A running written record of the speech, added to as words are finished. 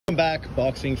Welcome back,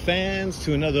 boxing fans,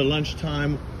 to another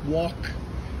lunchtime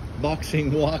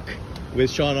boxing walk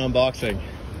with Sean on Boxing.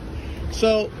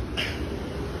 So,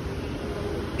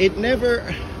 it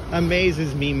never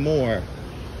amazes me more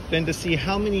than to see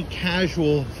how many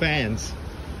casual fans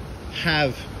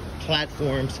have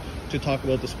platforms to talk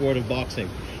about the sport of boxing.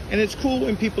 And it's cool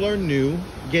when people are new,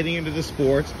 getting into the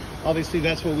sport. Obviously,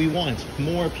 that's what we want,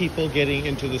 more people getting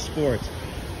into the sport.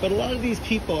 But a lot of these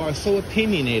people are so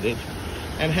opinionated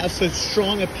and have such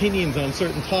strong opinions on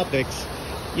certain topics,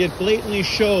 yet blatantly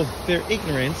show their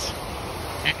ignorance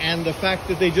and the fact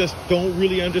that they just don't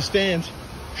really understand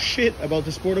shit about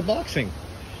the sport of boxing.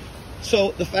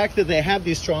 So the fact that they have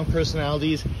these strong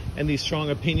personalities and these strong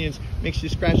opinions makes you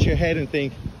scratch your head and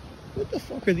think, what the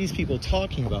fuck are these people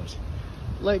talking about?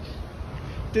 Like,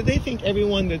 do they think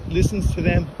everyone that listens to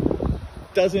them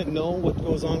doesn't know what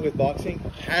goes on with boxing,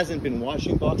 hasn't been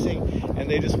watching boxing,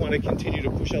 and they just want to continue to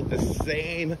push out the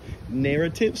same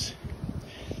narratives?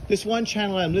 This one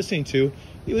channel I'm listening to,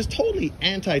 it was totally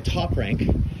anti-Top Rank,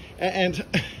 and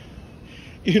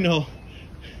you know,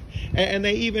 and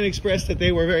they even expressed that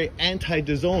they were very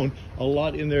anti-DAZN a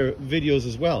lot in their videos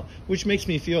as well, which makes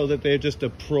me feel that they're just a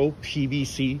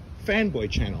pro-PBC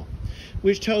fanboy channel,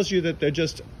 which tells you that they're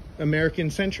just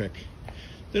American-centric.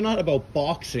 They're not about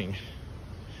boxing.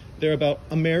 They're about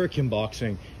American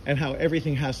boxing and how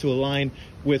everything has to align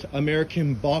with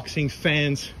American boxing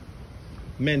fans'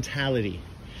 mentality.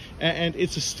 And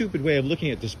it's a stupid way of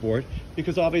looking at the sport,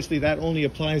 because obviously that only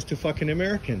applies to fucking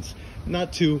Americans,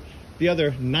 not to the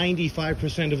other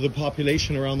 95% of the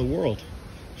population around the world.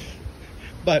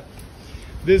 But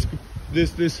this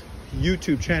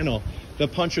YouTube channel, The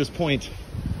Puncher's Point,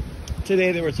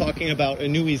 today they were talking about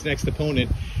Inouye's next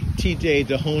opponent, TJ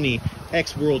Doheny,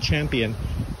 ex-world champion.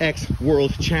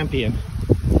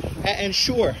 And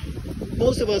sure,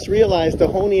 most of us realize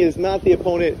Doheny is not the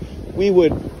opponent we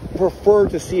would prefer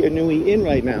to see Inouye in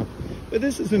right now. But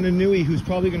this is an Inouye who's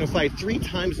probably going to fight 3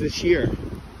 times this year.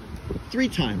 3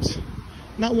 times.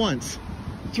 Not once.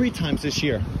 3 times this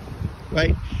year.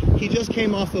 Right? He just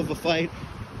came off of a fight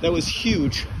that was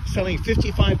huge, selling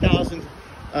 55,000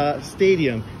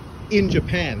 stadium in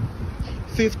Japan.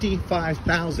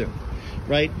 55,000.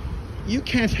 Right? You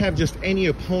can't have just any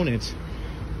opponent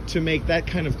to make that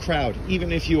kind of crowd,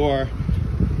 even if you are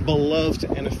beloved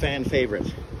and a fan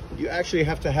favorite. You actually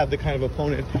have to have the kind of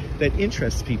opponent that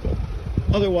interests people.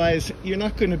 Otherwise, you're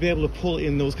not going to be able to pull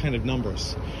in those kind of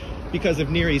numbers. Because of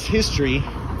Neri's history,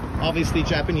 obviously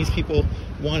Japanese people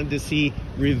wanted to see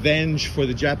revenge for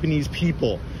the Japanese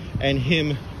people and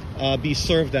him be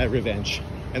served that revenge.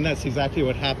 And that's exactly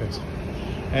what happened.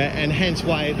 And hence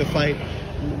why the fight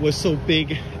was so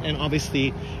big and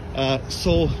obviously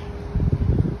so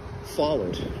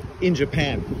followed in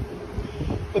Japan.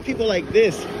 But people like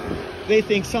this, they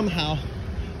think somehow,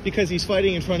 because he's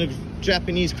fighting in front of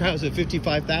Japanese crowds of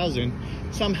 55,000,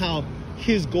 somehow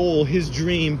his goal, his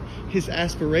dream, his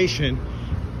aspiration,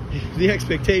 the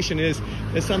expectation is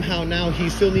that somehow now he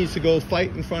still needs to go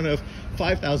fight in front of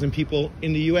 5,000 people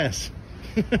in the US.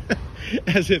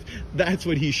 As if that's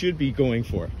what he should be going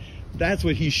for. That's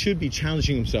what he should be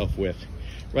challenging himself with,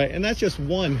 right? And that's just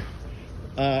one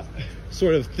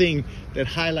sort of thing that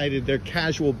highlighted their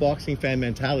casual boxing fan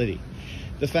mentality.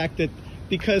 The fact that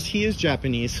because he is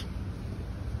Japanese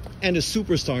and a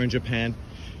superstar in Japan,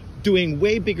 doing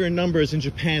way bigger numbers in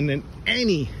Japan than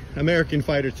any American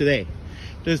fighter today.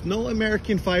 There's no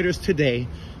American fighters today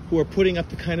who are putting up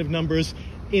the kind of numbers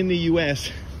in the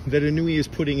US that Inouye is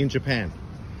putting in Japan.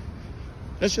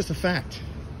 That's just a fact.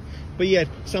 But yet,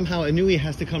 somehow Inouye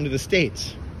has to come to the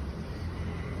States,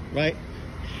 right?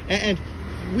 And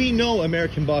we know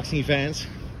American boxing fans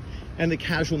and the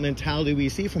casual mentality we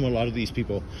see from a lot of these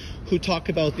people who talk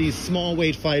about these small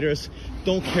weight fighters,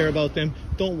 don't care about them,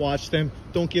 don't watch them,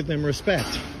 don't give them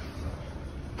respect.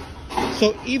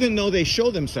 So even though they show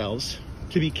themselves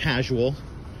to be casual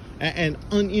and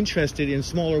uninterested in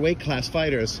smaller weight class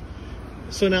fighters,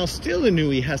 so now still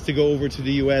Inouye has to go over to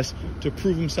the US to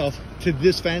prove himself to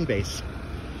this fan base,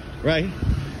 right?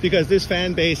 Because this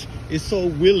fan base is so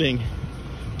willing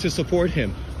to support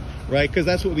him, right? Because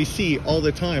that's what we see all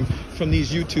the time from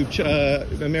these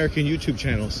American YouTube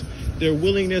channels. Their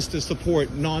willingness to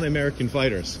support non-American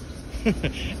fighters.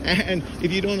 And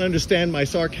if you don't understand my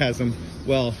sarcasm,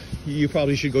 well, you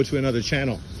probably should go to another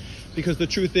channel. Because the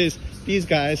truth is, these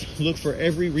guys look for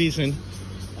every reason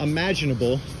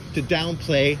imaginable to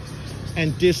downplay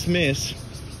and dismiss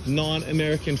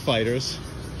non-American fighters,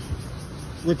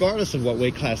 regardless of what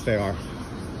weight class they are.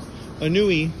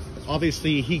 Inouye,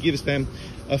 obviously, he gives them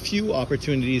a few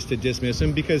opportunities to dismiss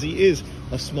him because he is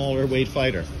a smaller weight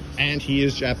fighter. and he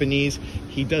is Japanese.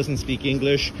 He doesn't speak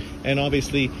English, and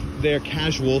obviously they're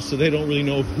casual, so they don't really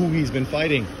know who he's been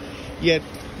fighting. Yet,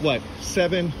 what,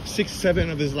 7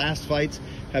 of his last fights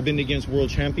have been against world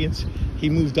champions. He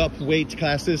moved up weight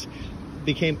classes,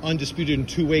 became undisputed in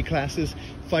 2 weight classes,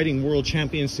 fighting world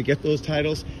champions to get those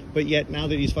titles. But yet now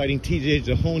that he's fighting TJ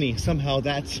Dohoney, somehow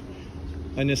that's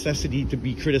a necessity to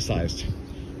be criticized,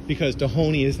 because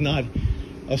Dohoney is not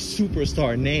a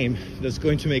superstar name that's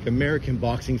going to make American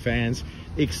boxing fans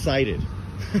excited.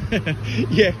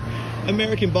 Yeah,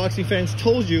 American boxing fans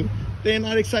told you they're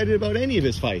not excited about any of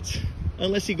his fights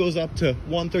unless he goes up to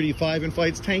 135 and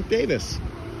fights Tank Davis.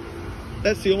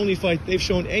 That's the only fight they've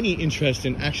shown any interest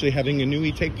in actually having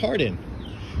Inoue take part in,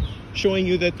 showing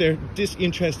you that they're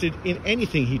disinterested in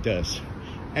anything he does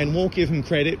and won't give him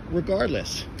credit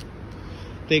regardless.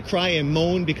 They cry and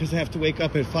moan because they have to wake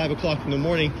up at 5 o'clock in the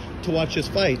morning to watch his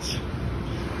fights.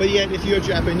 But yet, if you're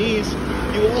Japanese,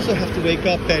 you also have to wake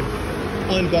up at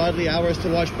ungodly hours to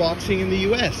watch boxing in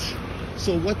the US.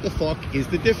 So what the fuck is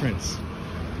the difference?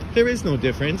 There is no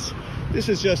difference. This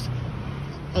is just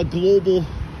a global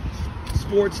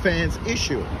sports fans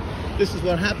issue. This is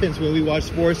what happens when we watch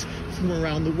sports from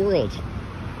around the world.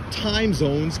 Time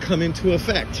zones come into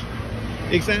effect.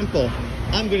 Example,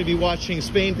 I'm going to be watching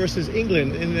Spain versus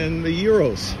England and then the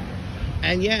Euros.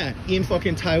 And yeah, in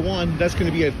fucking Taiwan, that's going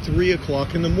to be at 3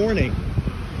 o'clock in the morning.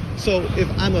 So if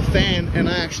I'm a fan and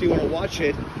I actually want to watch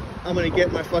it, I'm going to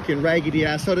get my fucking raggedy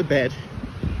ass out of bed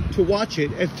to watch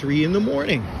it at 3 in the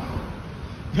morning.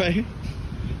 Right?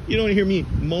 You don't hear me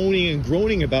moaning and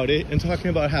groaning about it and talking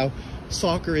about how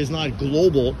soccer is not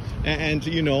global and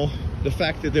you know, the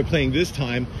fact that they're playing this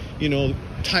time, you know,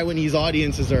 Taiwanese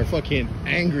audiences are fucking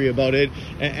angry about it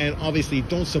and obviously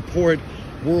don't support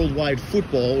worldwide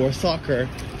football or soccer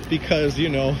because, you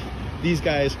know, these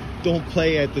guys don't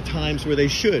play at the times where they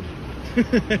should.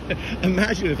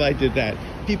 Imagine if I did that.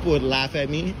 People would laugh at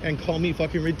me and call me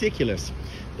fucking ridiculous.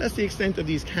 That's the extent of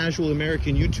these casual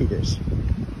American YouTubers.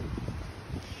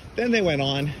 Then they went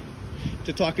on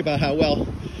to talk about how, well,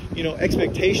 you know,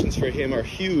 expectations for him are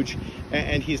huge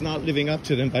and he's not living up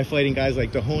to them by fighting guys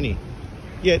like Dohoney.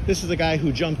 Yet this is a guy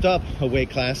who jumped up a weight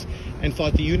class and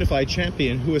fought the unified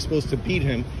champion who was supposed to beat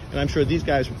him. And I'm sure these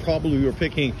guys probably were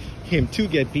picking him to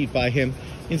get beat by him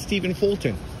in Stephen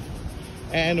Fulton.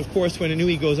 And of course, when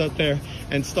Inoue goes out there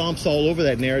and stomps all over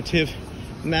that narrative,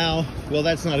 now, well,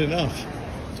 that's not enough.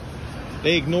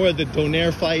 They ignored the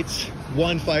Donaire fights,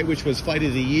 one fight which was fight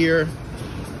of the year.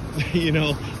 You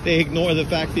know, they ignore the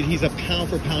fact that he's a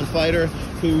pound-for-pound fighter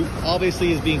who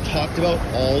obviously is being talked about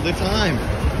all the time.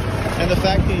 And the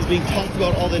fact that he's being talked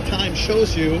about all the time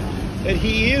shows you that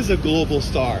he is a global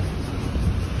star.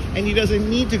 And he doesn't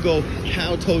need to go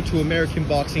kowtow to American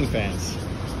boxing fans.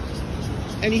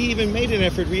 And he even made an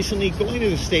effort recently going to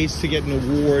the States to get an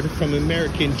award from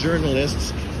American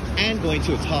journalists and going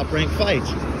to a top-ranked fight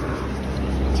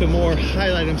to more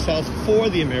highlight himself for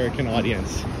the American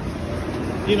audience.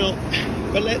 You know,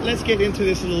 but let's get into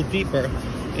this a little deeper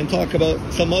and talk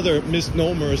about some other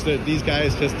misnomers that these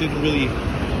guys just didn't really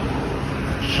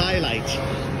highlight,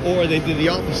 or they did the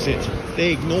opposite.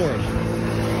 They ignored.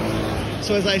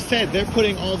 So as I said, they're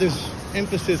putting all this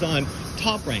emphasis on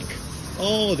Top Rank.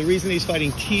 Oh, the reason he's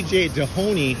fighting TJ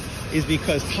Dohoney is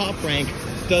because Top Rank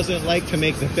doesn't like to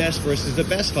make the best versus the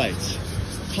best fights.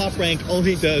 Top Rank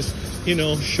only does, you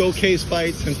know, showcase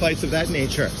fights and fights of that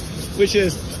nature, which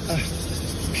is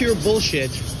pure bullshit.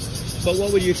 But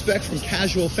what would you expect from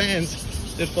casual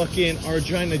fans that fucking are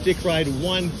trying to dick ride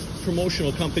one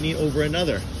promotional company over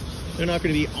another? They're not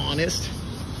going to be honest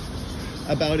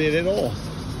about it at all.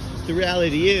 The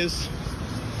reality is,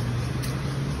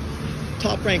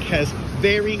 Top Rank has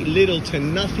very little to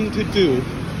nothing to do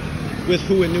with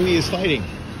who Inoue is fighting.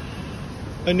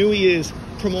 Inoue is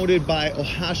promoted by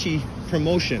Ohashi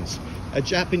Promotions, a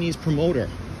Japanese promoter.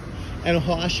 And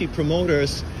Ohashi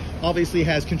Promoters obviously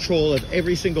has control of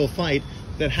every single fight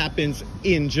that happens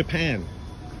in Japan.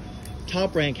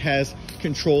 Top Rank has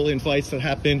control in fights that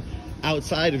happen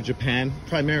outside of Japan,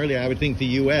 primarily I would think the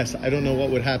US. I don't know what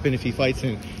would happen if he fights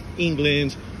in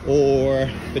England or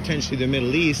potentially the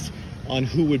Middle East on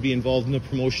who would be involved in the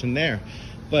promotion there.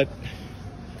 But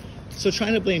so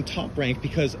trying to blame Top Rank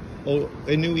because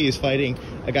Inoue is fighting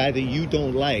a guy that you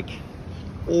don't like,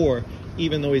 or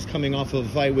even though he's coming off of a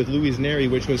fight with Luis Neri,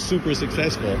 which was super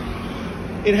successful,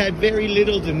 it had very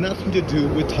little to nothing to do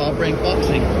with Top Rank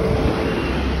boxing.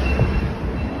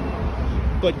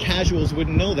 But casuals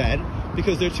wouldn't know that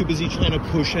because they're too busy trying to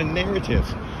push a narrative.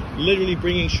 Literally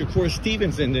bringing Shakur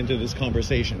Stevenson into this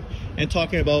conversation and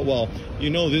talking about, well, you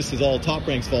know, this is all Top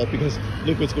Rank's fault because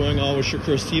look what's going on with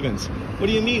Shakur Stevens. What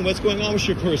do you mean? What's going on with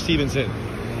Shakur Stevenson?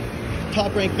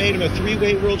 Top Rank made him a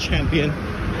 3-weight world champion,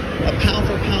 a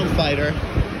pound-for-pound fighter,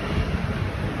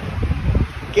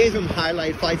 gave him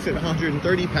highlight fights at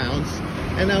 130 pounds,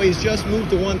 and now he's just moved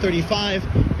to 135,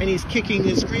 and he's kicking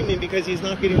and screaming because he's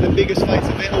not getting the biggest fights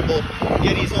available,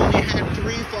 yet he's only had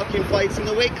 3 fucking fights in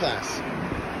the weight class.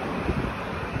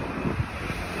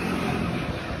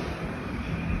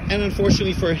 And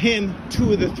unfortunately for him,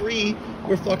 2 of the 3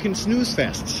 were fucking snooze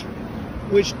fests,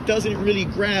 which doesn't really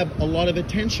grab a lot of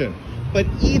attention. But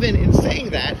even in saying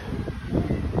that,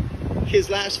 his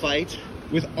last fight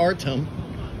with Artem,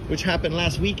 which happened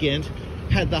last weekend,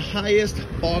 had the highest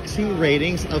boxing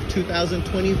ratings of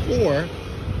 2024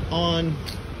 on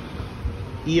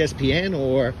ESPN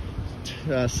or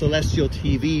Celestial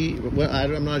TV. Well,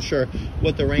 I'm not sure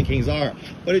what the rankings are,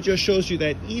 but it just shows you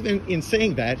that even in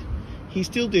saying that, he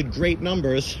still did great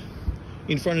numbers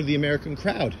in front of the American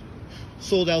crowd.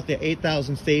 Sold out the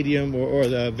 8,000 stadium or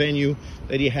the venue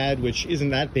that he had, which isn't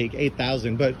that big,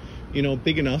 8,000, but, you know,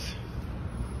 big enough.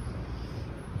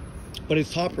 But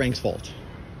it's Top Rank's fault.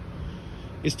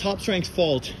 It's Top Rank's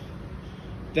fault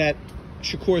that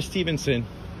Shakur Stevenson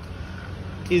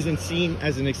isn't seen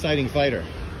as an exciting fighter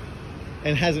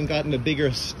and hasn't gotten the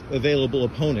biggest available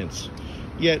opponents.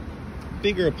 Yet,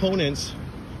 bigger opponents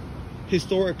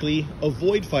historically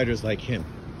avoid fighters like him.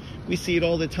 We see it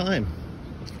all the time.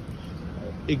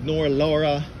 Ignore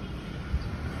Laura,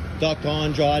 duck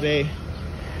Andrade,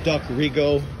 duck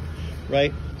Rigo,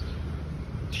 right?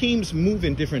 Teams move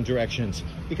in different directions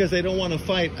because they don't want to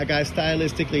fight a guy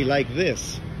stylistically like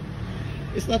this.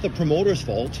 It's not the promoter's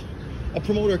fault. A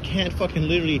promoter can't fucking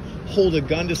literally hold a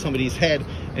gun to somebody's head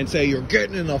and say, you're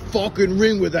getting in the fucking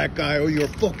ring with that guy or you're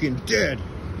fucking dead.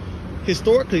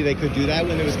 Historically, they could do that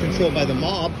when it was controlled by the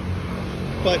mob.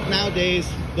 But nowadays,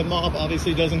 the mob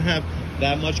obviously doesn't have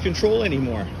that much control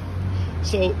anymore.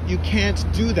 So you can't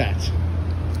do that.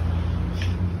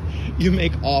 You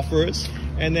make offers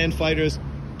and then fighters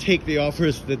take the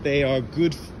offers that they are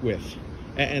good with.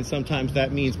 And sometimes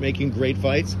that means making great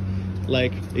fights.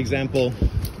 Like, example,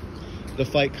 the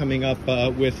fight coming up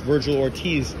with Virgil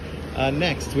Ortiz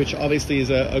next, which obviously is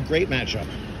a great matchup.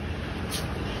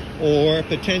 Or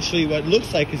potentially what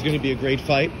looks like is going to be a great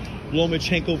fight,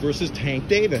 Lomachenko versus Tank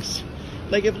Davis.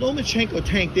 Like, if Lomachenko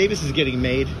Tank Davis is getting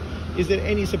made, is it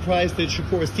any surprise that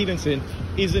Shakur Stevenson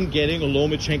isn't getting a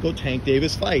Lomachenko Tank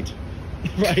Davis fight?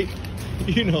 Right?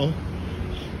 You know,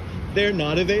 they're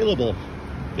not available.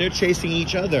 They're chasing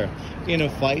each other in a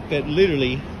fight that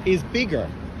literally is bigger.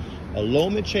 A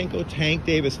Lomachenko Tank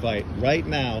Davis fight right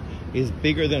now is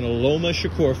bigger than a Loma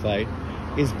Shakur fight,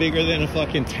 is bigger than a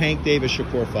fucking Tank Davis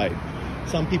Shakur fight.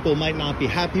 Some people might not be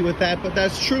happy with that, but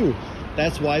that's true.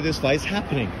 That's why this fight's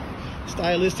happening.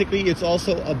 Stylistically, it's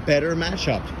also a better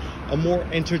matchup, a more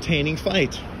entertaining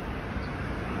fight.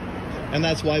 And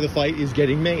that's why the fight is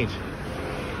getting made.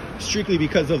 Strictly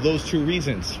because of those 2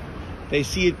 reasons. They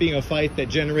see it being a fight that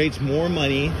generates more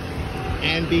money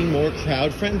and being more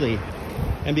crowd friendly.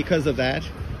 And because of that,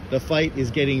 the fight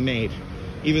is getting made.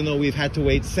 Even though we've had to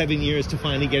wait 7 years to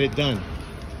finally get it done.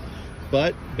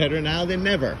 But better now than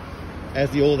never, as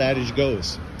the old adage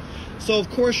goes. So of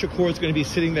course Shakur is going to be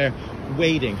sitting there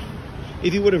waiting.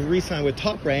 If he would have re-signed with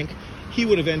Top Rank, he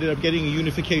would have ended up getting a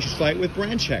unification fight with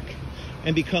Branchek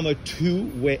and become a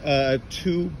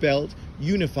 2-belt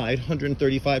unified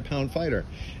 135-pound fighter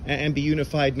and be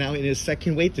unified now in his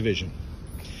 2nd weight division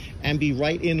and be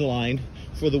right in line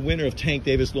for the winner of Tank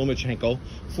Davis Lomachenko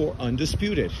for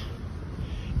undisputed.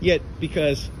 Yet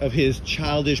because of his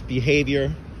childish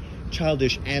behavior,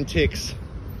 childish antics,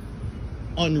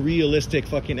 unrealistic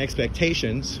fucking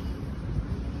expectations,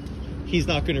 he's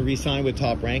not going to re-sign with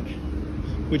Top Rank,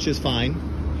 which is fine.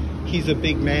 He's a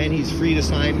big man. He's free to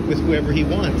sign with whoever he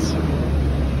wants.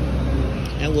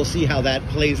 And we'll see how that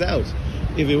plays out.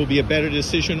 If it will be a better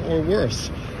decision or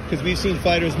worse. Because we've seen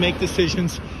fighters make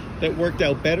decisions that worked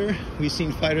out better. We've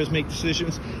seen fighters make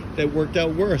decisions that worked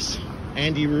out worse.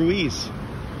 Andy Ruiz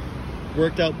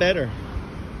worked out better.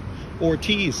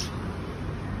 Ortiz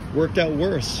worked out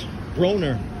worse.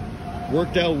 Broner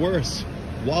worked out worse.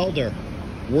 Wilder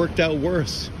worked out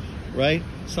worse, right?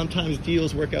 Sometimes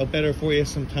deals work out better for you.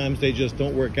 Sometimes they just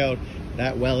don't work out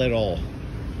that well at all.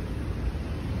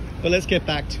 But let's get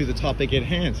back to the topic at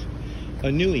hand.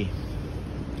 Inoue.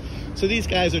 So these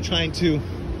guys are trying to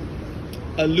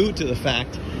allude to the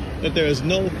fact that there is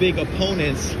no big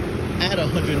opponents at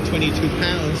 122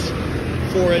 pounds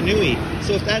for Inouye.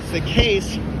 So if that's the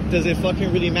case, does it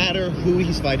fucking really matter who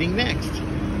he's fighting next?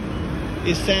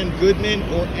 Is Sam Goodman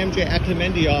or MJ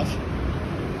Akhmedov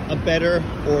a better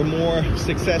or more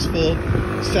successful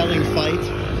selling fight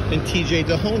than TJ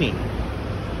Dohoney?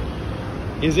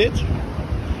 Is it?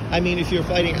 I mean, if you're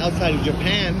fighting outside of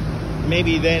Japan,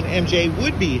 maybe then MJ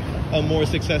would be a more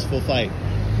successful fight.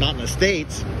 Not in the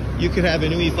States. You could have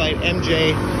Inouye fight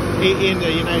MJ in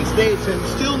the United States and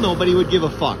still nobody would give a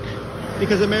fuck.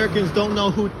 Because Americans don't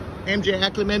know who MJ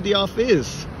Akhmedov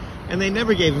is. And they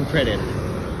never gave him credit.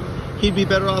 He'd be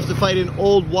better off to fight an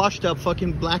old, washed up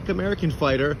fucking black American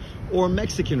fighter or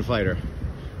Mexican fighter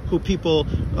who people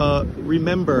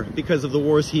remember because of the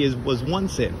wars he was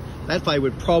once in. That fight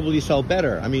would probably sell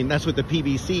better. I mean, that's what the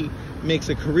PBC makes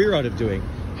a career out of doing.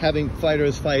 Having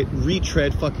fighters fight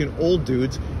retread fucking old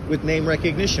dudes with name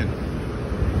recognition.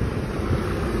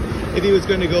 If he was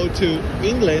going to go to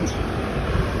England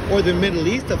or the Middle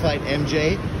East to fight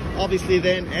MJ, obviously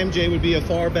then MJ would be a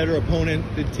far better opponent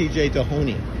than TJ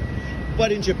Dohoney.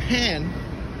 But in Japan,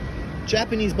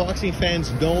 Japanese boxing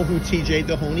fans know who TJ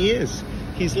Dohoney is.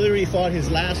 He's literally fought his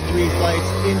last 3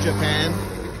 fights in Japan.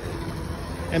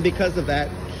 And because of that,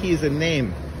 he's a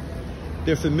name.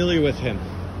 They're familiar with him.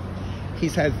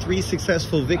 He's had 3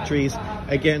 successful victories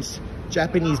against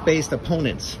Japanese-based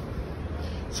opponents.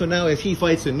 So now if he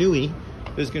fights Inouye,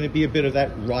 there's going to be a bit of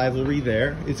that rivalry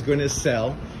there. It's going to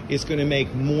sell. It's going to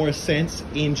make more sense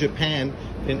in Japan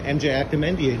than MJ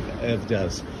Akhmedov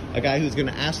does. A guy who's going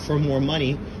to ask for more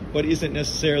money, but isn't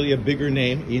necessarily a bigger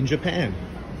name in Japan.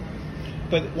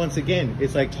 But once again,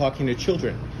 it's like talking to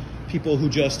children. People who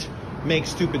just make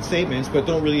stupid statements, but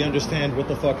don't really understand what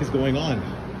the fuck is going on.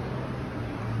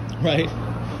 Right?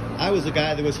 I was a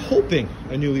guy that was hoping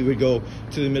Inouye would go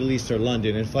to the Middle East or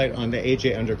London and fight on the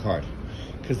AJ undercard.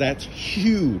 Because that's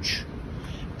huge.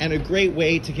 And a great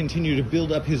way to continue to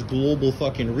build up his global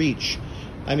fucking reach.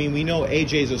 I mean, we know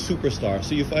AJ's a superstar,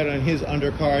 so you fight on his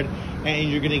undercard and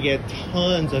you're going to get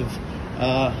tons of,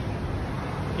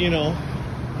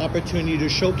 opportunity to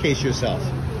showcase yourself.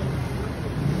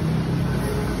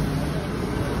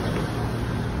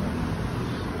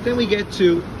 Then we get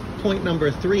to point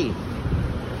number 3.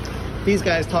 These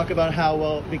guys talk about how,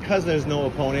 well, because there's no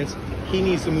opponents, he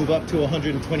needs to move up to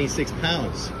 126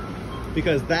 pounds.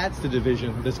 Because that's the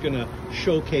division that's going to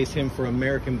showcase him for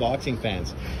American boxing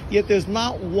fans. Yet there's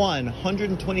not one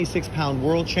 126-pound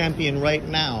world champion right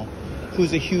now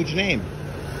who's a huge name.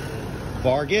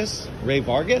 Ray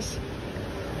Vargas?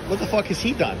 What the fuck has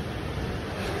he done?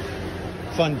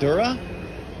 Fundura?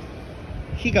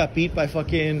 He got beat by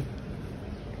fucking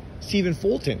Stephen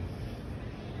Fulton.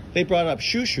 They brought up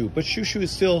Shushu, but Shushu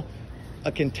is still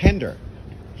a contender.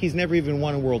 He's never even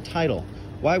won a world title.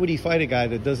 Why would he fight a guy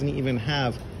that doesn't even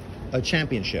have a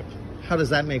championship? How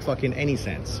does that make fucking any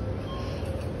sense?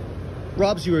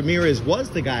 Robsy Ramirez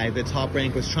was the guy that Top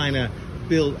Rank was trying to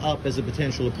build up as a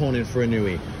potential opponent for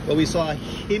Inouye. But we saw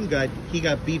he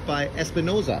got beat by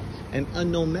Espinoza, an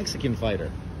unknown Mexican fighter.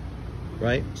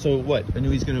 Right? So what?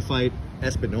 Inouye's going to fight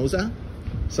Espinoza?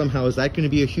 Somehow is that going to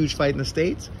be a huge fight in the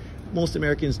States? Most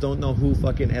Americans don't know who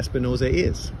fucking Espinoza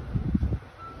is.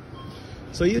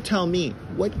 So you tell me,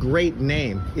 what great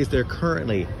name is there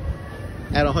currently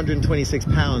at 126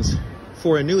 pounds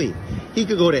for Inouye? He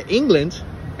could go to England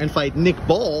and fight Nick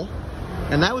Ball,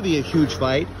 and that would be a huge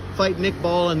fight. Fight Nick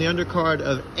Ball on the undercard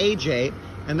of AJ,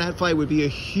 and that fight would be a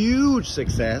huge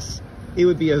success. It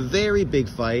would be a very big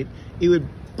fight. It would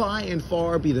by and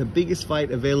far be the biggest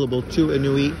fight available to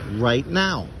Inouye right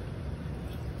now.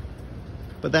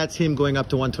 But that's him going up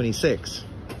to 126.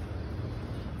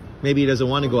 Maybe he doesn't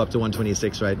want to go up to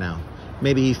 126 right now.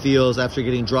 Maybe he feels after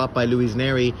getting dropped by Luis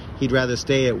Neri, he'd rather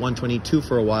stay at 122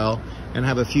 for a while and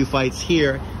have a few fights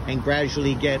here and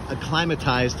gradually get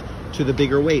acclimatized to the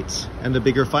bigger weights and the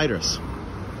bigger fighters.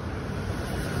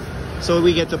 So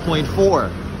we get to point 4,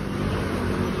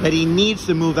 that he needs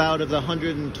to move out of the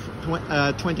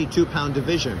 122-pound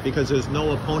division because there's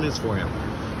no opponents for him.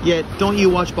 Yet, don't you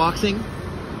watch boxing?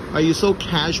 Are you so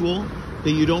casual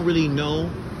that you don't really know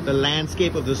the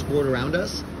landscape of the sport around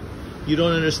us? You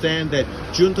don't understand that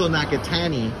Junto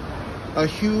Nakatani, a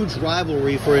huge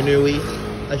rivalry for Inouye,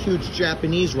 a huge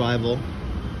Japanese rival,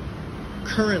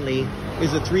 currently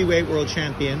is a 3-weight world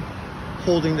champion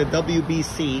holding the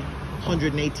WBC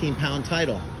 118-pound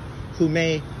title, who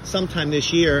may sometime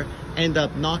this year end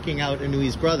up knocking out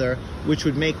Inouye's brother, which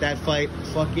would make that fight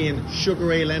fucking Sugar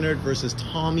Ray Leonard versus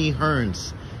Tommy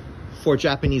Hearns for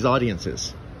Japanese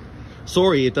audiences.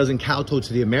 Sorry, it doesn't kowtow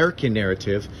to the American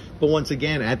narrative, but once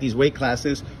again, at these weight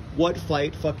classes, what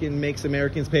fight fucking makes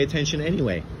Americans pay attention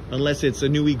anyway? Unless it's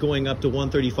Inouye going up to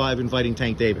 135 and fighting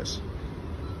Tank Davis.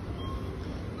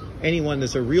 anyone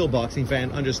that's a real boxing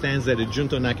fan understands that a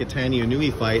Junto Nakatani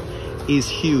Inoue fight is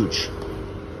huge,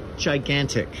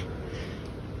 gigantic.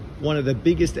 One of the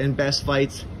biggest and best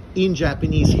fights in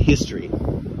Japanese history.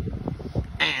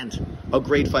 And a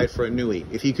great fight for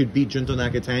Inoue. If he could beat Junto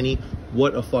Nakatani,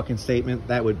 what a fucking statement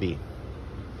that would be.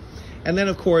 And then,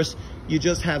 of course, you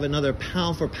just have another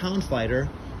pound-for-pound fighter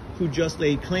who just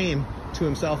laid claim to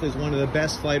himself as one of the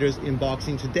best fighters in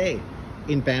boxing today,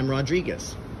 in Bam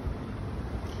Rodriguez.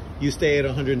 You stay at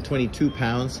 122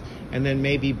 pounds, and then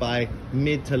maybe by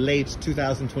mid to late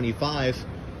 2025,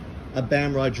 a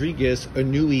Bam Rodriguez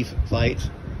Inoue fight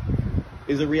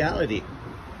is a reality.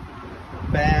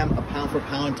 Bam, a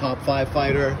pound-for-pound top 5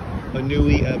 fighter,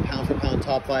 Inoue, a pound-for-pound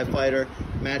top 5 fighter,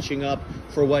 matching up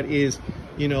for what is,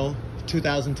 you know,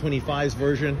 2025's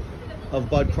version of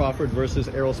Bud Crawford versus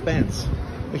Errol Spence.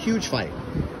 A huge fight.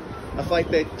 A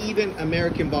fight that even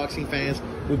American boxing fans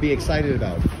would be excited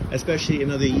about, especially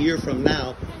another year from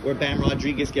now, where Bam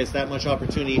Rodriguez gets that much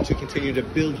opportunity to continue to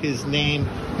build his name,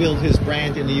 build his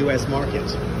brand in the US market.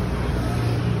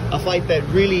 A fight that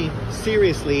really,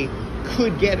 seriously,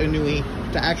 could get Inoue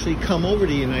to actually come over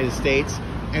to the United States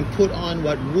and put on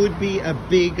what would be a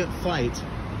big fight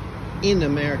in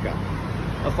America.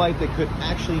 A fight that could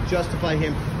actually justify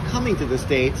him coming to the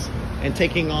States and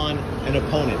taking on an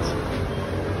opponent.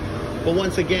 But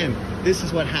once again, this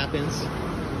is what happens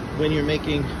when you're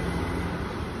making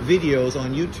videos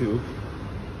on YouTube,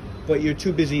 but you're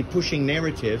too busy pushing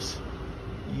narratives.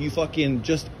 You fucking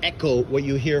just echo what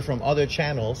you hear from other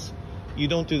channels. You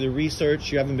don't do the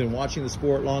research. You haven't been watching the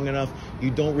sport long enough. You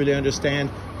don't really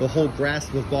understand the whole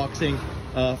grasp of boxing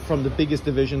from the biggest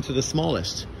division to the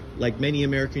smallest, like many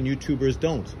American YouTubers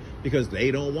don't, because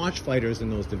they don't watch fighters in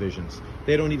those divisions.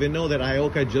 They don't even know that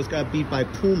Ioka just got beat by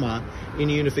Puma in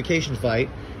a unification fight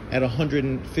at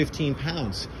 115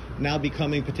 pounds, now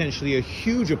becoming potentially a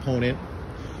huge opponent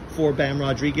for Bam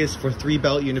Rodriguez for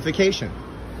 3-belt unification.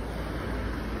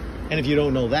 And if you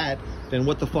don't know that, then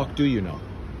what the fuck do you know?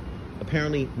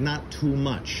 Apparently not too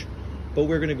much. But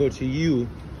we're gonna go to you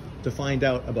to find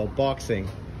out about boxing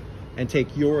and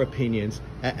take your opinions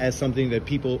as something that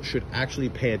people should actually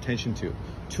pay attention to.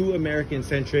 Two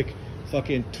American-centric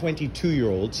fucking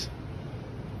 22-year-olds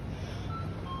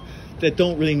that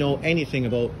don't really know anything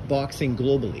about boxing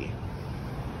globally.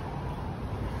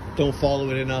 Don't follow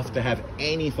it enough to have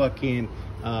any fucking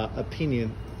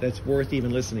opinion that's worth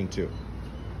even listening to.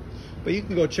 But you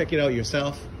can go check it out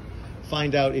yourself,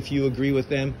 find out if you agree with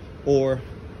them or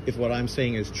if what I'm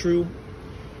saying is true.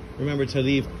 Remember to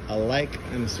leave a like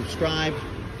and subscribe.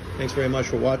 Thanks very much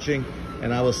for watching,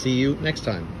 and I will see you next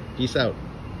time. Peace out.